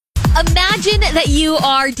Imagine that you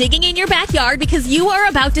are digging in your backyard because you are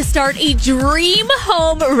about to start a dream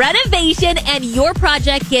home renovation and your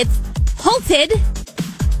project gets halted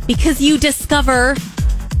because you discover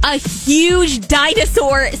a huge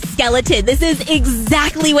dinosaur skeleton. This is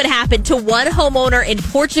exactly what happened to one homeowner in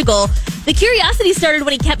Portugal. The curiosity started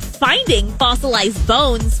when he kept finding fossilized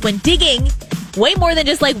bones when digging, way more than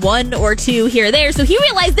just like one or two here or there. So he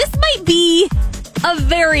realized this might be a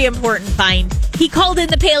very important find. He called in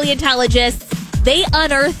the paleontologists. They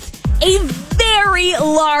unearthed a very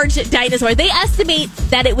large dinosaur. They estimate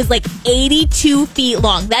that it was like 82 feet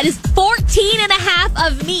long. That is 14 and a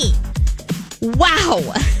half of me.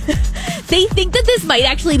 Wow. They think that this might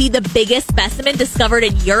actually be the biggest specimen discovered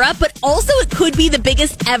in Europe, but also it could be the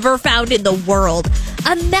biggest ever found in the world.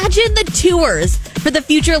 Imagine the tours for the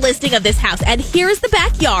future listing of this house. And here's the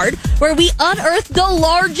backyard where we unearthed the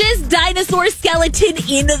largest dinosaur skeleton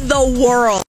in the world.